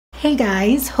Hey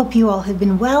guys, hope you all have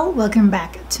been well. Welcome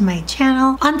back to my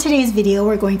channel. On today's video,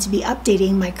 we're going to be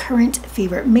updating my current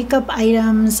favorite makeup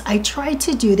items. I try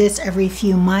to do this every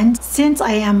few months. Since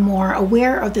I am more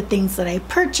aware of the things that I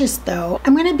purchased though,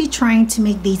 I'm going to be trying to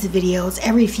make these videos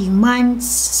every few months,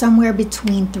 somewhere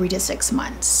between 3 to 6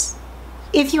 months.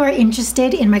 If you are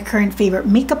interested in my current favorite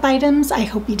makeup items, I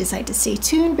hope you decide to stay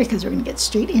tuned because we're going to get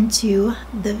straight into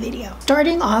the video.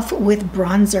 Starting off with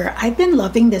bronzer, I've been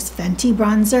loving this Fenty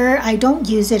bronzer. I don't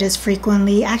use it as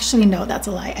frequently. Actually, no, that's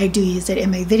a lie. I do use it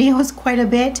in my videos quite a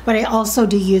bit, but I also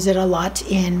do use it a lot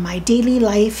in my daily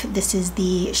life. This is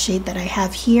the shade that I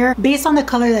have here. Based on the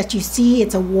color that you see,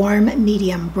 it's a warm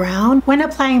medium brown. When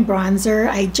applying bronzer,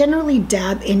 I generally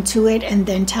dab into it and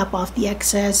then tap off the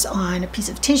excess on a piece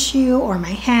of tissue or my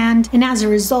hand, and as a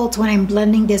result, when I'm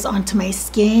blending this onto my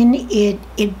skin,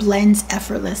 it blends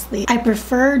effortlessly. I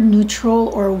prefer neutral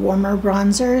or warmer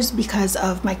bronzers because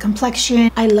of my complexion.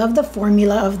 I love the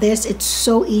formula of this. It's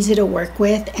so easy to work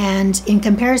with, and in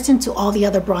comparison to all the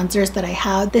other bronzers that I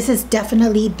have, this is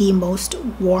definitely the most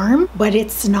warm, but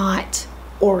it's not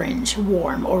orange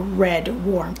warm or red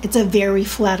warm. It's a very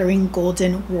flattering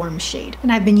golden warm shade,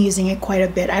 and I've been using it quite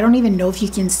a bit. I don't even know if you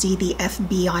can see the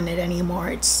FB on it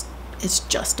anymore. It's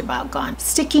just about gone.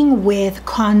 Sticking with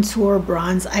contour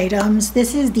bronze items,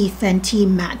 this is the Fenty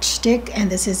Matchstick,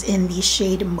 and this is in the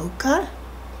shade Mocha.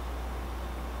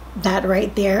 That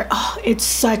right there, oh, it's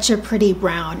such a pretty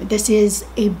brown. This is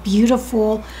a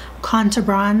beautiful contour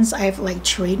bronze. I've like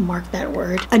trademarked that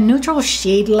word. A neutral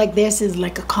shade like this is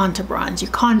like a contour bronze. You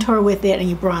contour with it and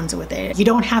you bronze with it. You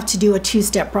don't have to do a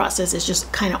two-step process. It's just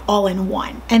kind of all in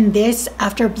one. And this,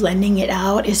 after blending it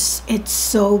out, it's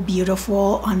so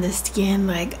beautiful on the skin.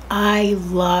 Like, I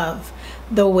love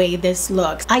the way this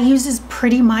looks. I use this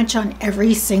pretty much on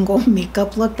every single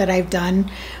makeup look that I've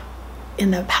done in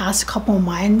the past couple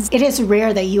months. It is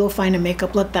rare that you will find a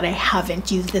makeup look that I haven't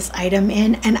used this item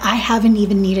in, and I haven't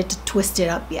even needed to twist it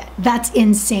up yet. That's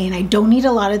insane. I don't need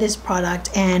a lot of this product,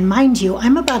 and mind you,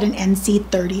 I'm about an NC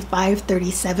 35,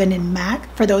 37 in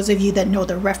MAC, for those of you that know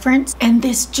the reference, and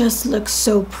this just looks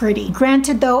so pretty.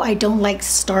 Granted though, I don't like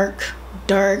stark,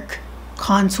 dark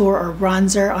contour or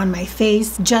bronzer on my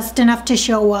face. Just enough to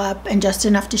show up and just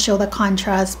enough to show the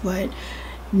contrast, but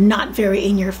not very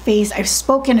in your face. I've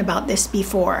spoken about this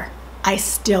before. I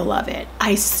still love it.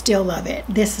 I still love it.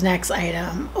 This next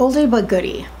item, oldie but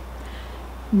goodie,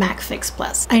 MAC Fix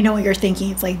Plus. I know what you're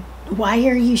thinking. It's like, why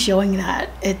are you showing that?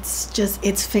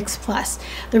 It's Fix Plus.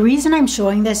 The reason I'm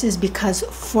showing this is because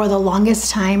for the longest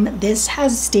time, this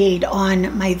has stayed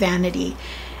on my vanity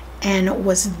and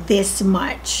was this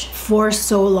much for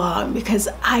so long because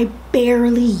I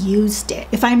barely used it.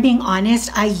 If I'm being honest,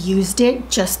 I used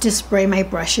it just to spray my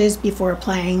brushes before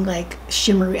applying like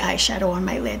shimmery eyeshadow on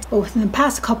my lids. But within the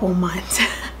past couple months,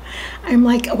 I'm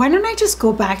like, why don't I just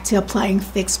go back to applying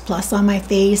Fix Plus on my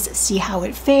face, see how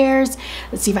it fares.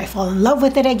 Let's see if I fall in love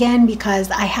with it again, because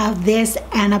I have this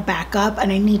and a backup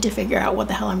and I need to figure out what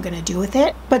the hell I'm gonna do with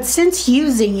it. But since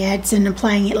using it and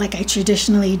applying it like I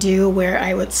traditionally do, where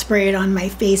I would spray it on my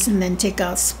face and then take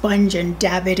a sponge and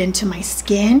dab it into my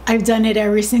skin, I've done it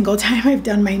every single time I've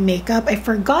done my makeup. I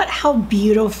forgot how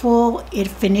beautiful it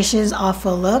finishes off a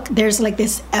look. There's like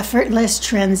this effortless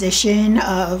transition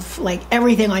of like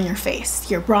everything on your face.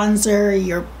 Your bronzer,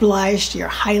 your blush, your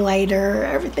highlighter,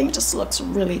 everything just looks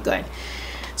really good.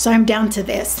 So I'm down to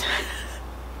this.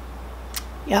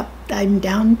 Yep, I'm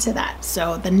down to that.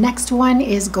 So the next one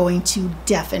is going to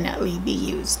definitely be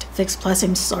used. Fix Plus,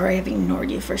 I'm sorry I've ignored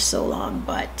you for so long,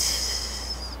 but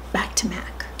back to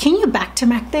MAC. Can you back to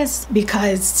MAC this?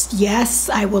 Because yes,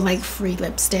 I would like free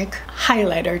lipstick.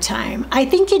 Highlighter time. I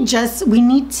think we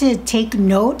need to take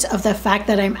note of the fact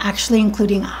that I'm actually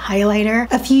including a highlighter.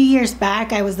 A few years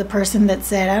back, I was the person that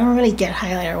said, I don't really get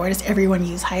highlighter. Why does everyone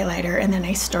use highlighter? And then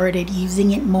I started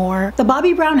using it more. The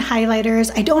Bobbi Brown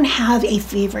highlighters, I don't have a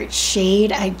favorite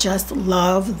shade. I just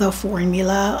love the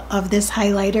formula of this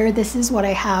highlighter. This is what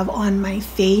I have on my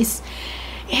face.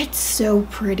 It's so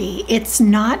pretty. It's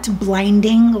not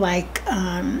blinding like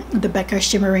the Becca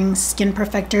Shimmering Skin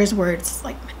Perfectors, where it's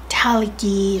like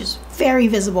metallic-y, very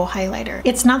visible highlighter.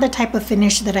 It's not the type of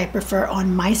finish that I prefer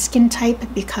on my skin type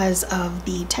because of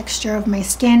the texture of my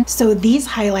skin. So these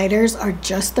highlighters are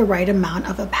just the right amount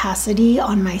of opacity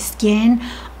on my skin.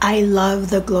 I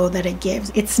love the glow that it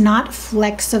gives. It's not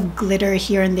flecks of glitter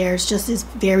here and there. It's just this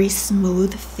very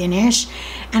smooth finish.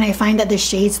 And I find that the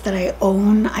shades that I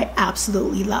own, I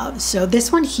absolutely love. So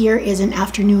this one here is an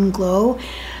Afternoon Glow,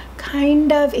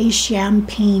 kind of a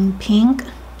champagne pink.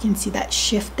 You can see that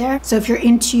shift there. So if you're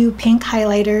into pink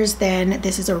highlighters, then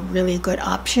this is a really good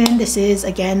option. This is,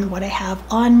 again, what I have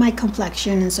on my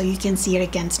complexion, and so you can see it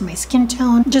against my skin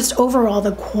tone. Just overall,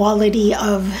 the quality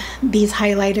of these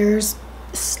highlighters,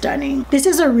 stunning. This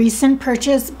is a recent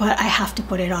purchase, but I have to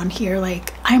put it on here.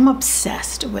 Like, I'm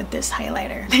obsessed with this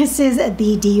highlighter. This is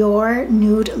the Dior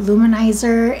Nude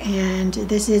Luminizer, and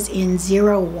this is in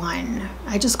 01.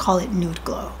 I just call it Nude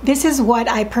Glow. This is what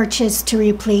I purchased to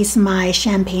replace my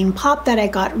champagne pop that I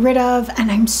got rid of,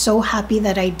 and I'm so happy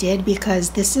that I did, because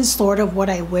this is sort of what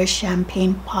I wish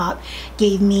champagne pop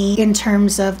gave me in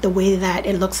terms of the way that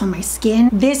it looks on my skin.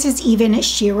 This is even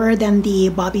sheerer than the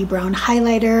Bobbi Brown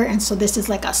Highlighter, and so this is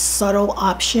like a subtle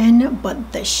option,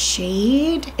 but the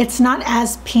shade, it's not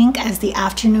as pink as the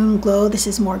Afternoon Glow. This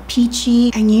is more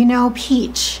peachy, and you know,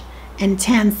 peach and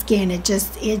tan skin, it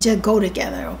just go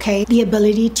together, okay? The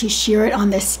ability to sheer it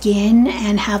on the skin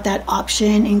and have that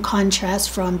option in contrast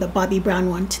from the Bobbi Brown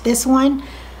one to this one,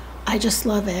 I just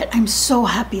love it. I'm so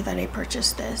happy that I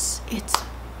purchased this. It's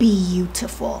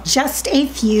beautiful. Just a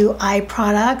few eye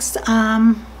products.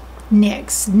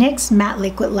 NYX Matte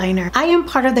Liquid Liner. I am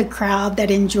part of the crowd that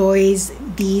enjoys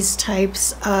these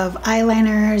types of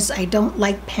eyeliners. I don't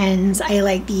like pens. I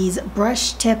like these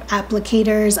brush tip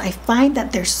applicators. I find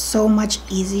that they're so much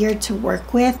easier to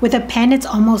work with. With a pen, it's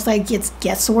almost like it's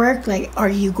guesswork. Like, are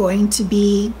you going to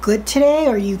be good today,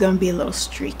 or are you going to be a little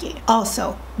streaky?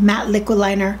 Also, matte liquid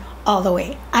liner all the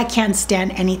way. I can't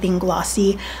stand anything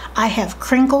glossy. I have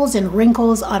crinkles and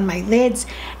wrinkles on my lids,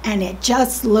 and it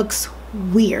just looks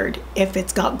weird if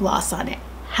it's got gloss on it.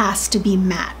 Has to be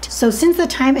matte. So since the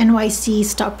time NYC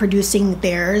stopped producing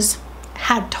theirs,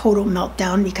 had total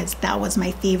meltdown because that was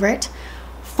my favorite.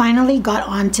 Finally got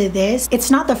onto this. It's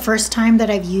not the first time that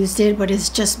I've used it, but it's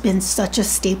just been such a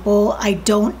staple. I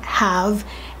don't have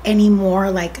any more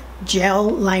like gel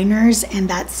liners, and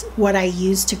that's what I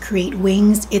use to create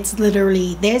wings. It's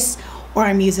literally this, or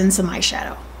I'm using some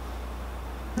eyeshadow.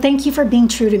 Thank you for being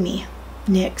true to me,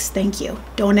 NYX. Thank you.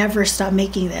 Don't ever stop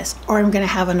making this, or I'm gonna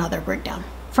have another breakdown.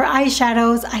 For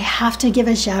eyeshadows, I have to give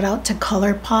a shout out to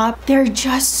Colourpop. They're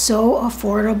just so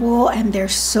affordable and they're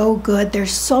so good.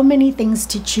 There's so many things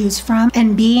to choose from.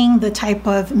 And being the type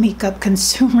of makeup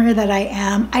consumer that I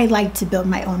am, I like to build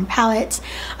my own palettes.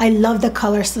 I love the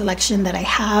color selection that I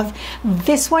have.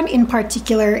 This one in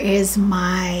particular is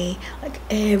my like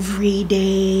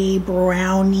everyday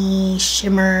brownie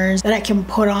shimmers that I can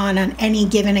put on any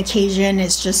given occasion.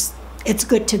 It's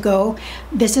good to go.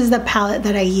 This is the palette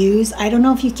that I use. I don't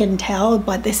know if you can tell,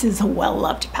 but this is a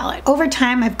well-loved palette. Over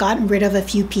time, I've gotten rid of a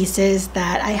few pieces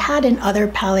that I had in other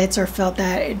palettes or felt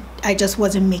that I just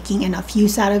wasn't making enough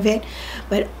use out of it.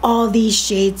 But all these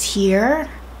shades here,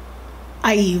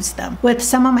 I use them. With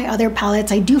some of my other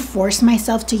palettes, I do force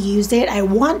myself to use it. I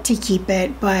want to keep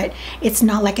it, but it's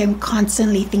not like I'm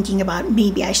constantly thinking about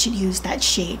maybe I should use that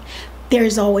shade.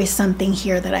 There's always something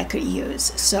here that I could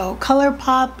use. So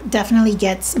Colourpop definitely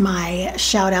gets my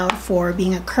shout out for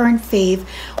being a current fave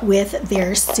with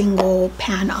their single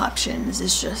pan options.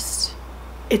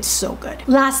 It's so good.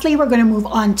 Lastly, we're gonna move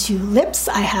on to lips.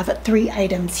 I have 3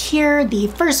 items here. The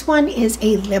first one is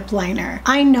a lip liner.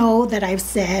 I know that I've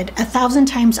said 1,000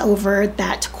 times over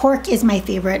that Cork is my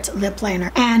favorite lip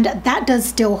liner, and that does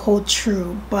still hold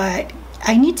true, but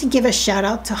I need to give a shout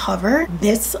out to Hover.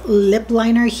 This lip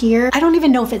liner here, I don't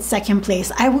even know if it's second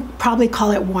place. I would probably call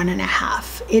it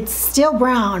 1.5. It's still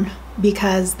brown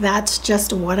because that's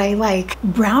just what I like.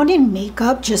 Brown in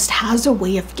makeup just has a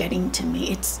way of getting to me.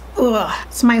 It's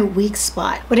my weak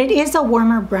spot. But it is a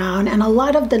warmer brown, and a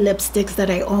lot of the lipsticks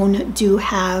that I own do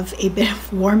have a bit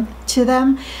of warmth to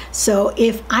them. So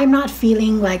if I'm not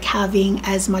feeling like having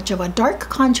as much of a dark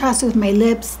contrast with my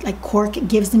lips like Cork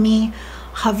gives me,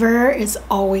 Hover is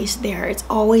always there. It's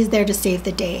always there to save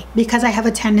the day. Because I have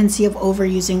a tendency of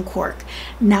overusing Cork,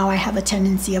 now I have a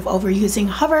tendency of overusing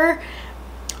Hover.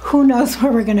 Who knows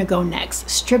where we're gonna go next?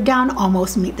 Strip Down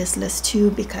almost made this list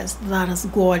too because that is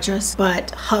gorgeous,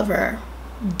 but Hover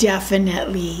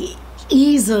definitely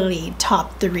easily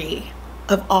top 3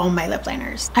 of all my lip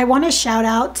liners. I want to shout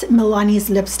out Milani's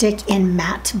lipstick in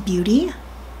Matte Beauty.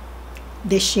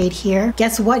 This shade here.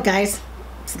 Guess what, guys?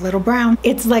 It's a little brown.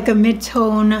 It's like a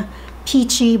mid-tone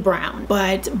peachy brown,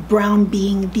 but brown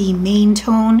being the main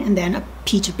tone and then a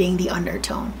peach being the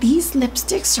undertone. These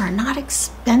lipsticks are not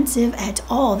expensive at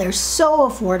all. They're so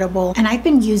affordable, and I've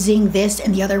been using this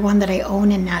and the other one that I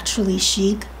own in Naturally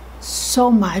Chic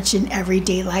so much in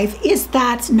everyday life. Is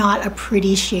that not a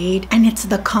pretty shade? And it's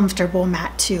the comfortable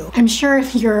matte too. I'm sure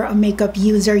if you're a makeup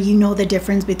user, you know the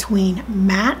difference between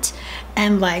matte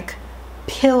and like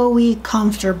pillowy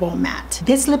comfortable matte.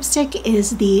 This lipstick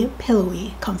is the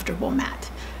pillowy comfortable matte.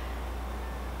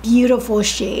 Beautiful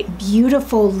shade,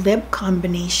 beautiful lip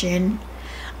combination.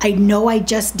 I know I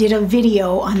just did a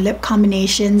video on lip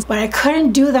combinations, but I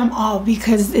couldn't do them all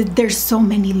because there's so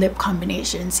many lip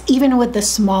combinations. Even with the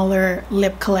smaller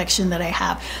lip collection that I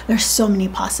have, there's so many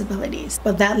possibilities.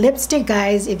 But that lipstick,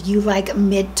 guys, if you like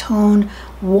mid-tone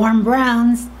warm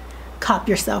browns, cop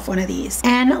yourself one of these.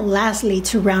 And lastly,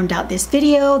 to round out this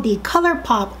video, the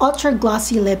Colourpop Ultra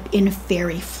Glossy Lip in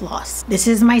Fairy Floss. This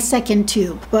is my second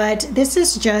tube, but this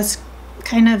is just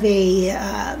kind of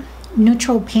a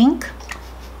neutral pink.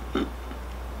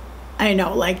 I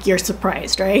know, like, you're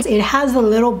surprised, right? It has a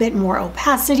little bit more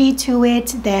opacity to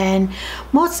it than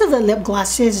most of the lip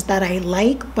glosses that I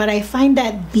like, but I find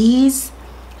that these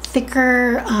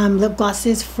thicker lip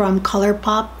glosses from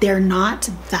Colourpop, they're not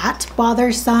that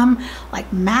bothersome.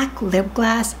 Like MAC lip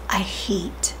gloss, I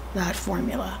hate that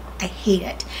formula. I hate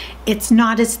it. It's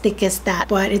not as thick as that,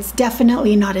 but it's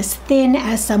definitely not as thin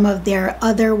as some of their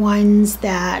other ones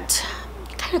that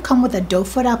come with a doe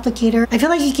foot applicator. I feel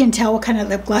like you can tell what kind of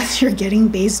lip gloss you're getting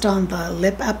based on the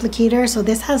lip applicator. So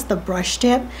this has the brush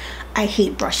tip. I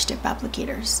hate brush tip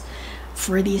applicators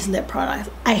for these lip products.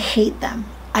 I hate them.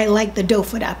 I like the doe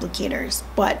foot applicators,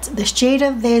 but the shade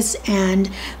of this and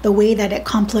the way that it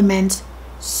complements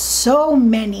so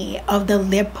many of the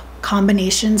lip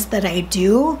combinations that I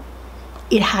do,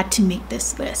 it had to make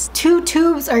this list. 2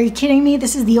 tubes, are you kidding me?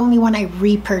 This is the only one I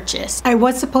repurchased. I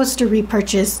was supposed to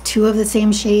repurchase 2 of the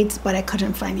same shades, but I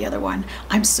couldn't find the other one.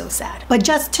 I'm so sad. But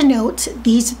just to note,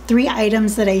 these 3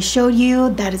 items that I showed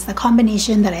you, that is the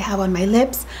combination that I have on my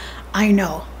lips. I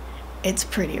know, it's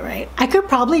pretty, right? I could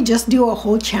probably just do a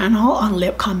whole channel on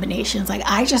lip combinations. Like,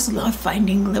 I just love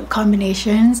finding lip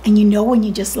combinations. And you know, when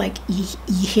you just like, you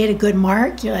hit a good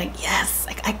mark, you're like, yes,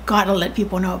 like, I gotta let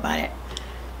people know about it.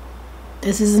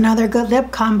 This is another good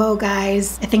lip combo,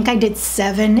 guys. I think I did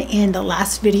 7 in the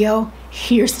last video.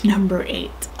 Here's number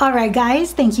 8. All right,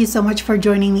 guys, thank you so much for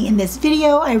joining me in this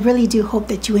video. I really do hope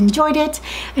that you enjoyed it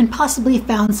and possibly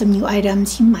found some new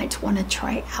items you might want to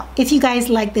try out. If you guys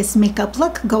like this makeup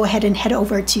look, go ahead and head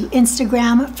over to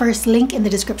Instagram. First link in the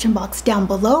description box down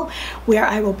below, where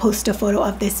I will post a photo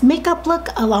of this makeup look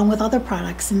along with other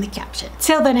products in the caption.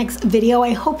 Till the next video,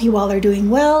 I hope you all are doing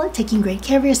well, taking great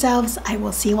care of yourselves. I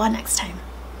will see you all next time.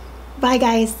 Bye,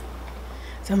 guys.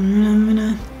 Waka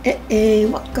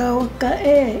waka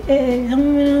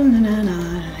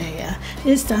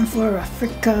it's time for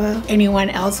Africa. Anyone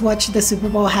else watch the Super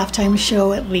Bowl halftime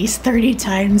show at least 30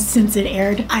 times since it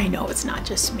aired? I know it's not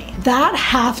just me. That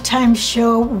halftime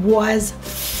show was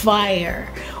fire.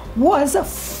 Was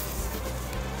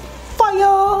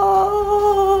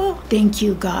fire. Thank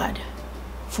you, God,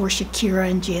 for Shakira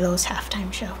and J-Lo's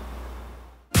halftime show.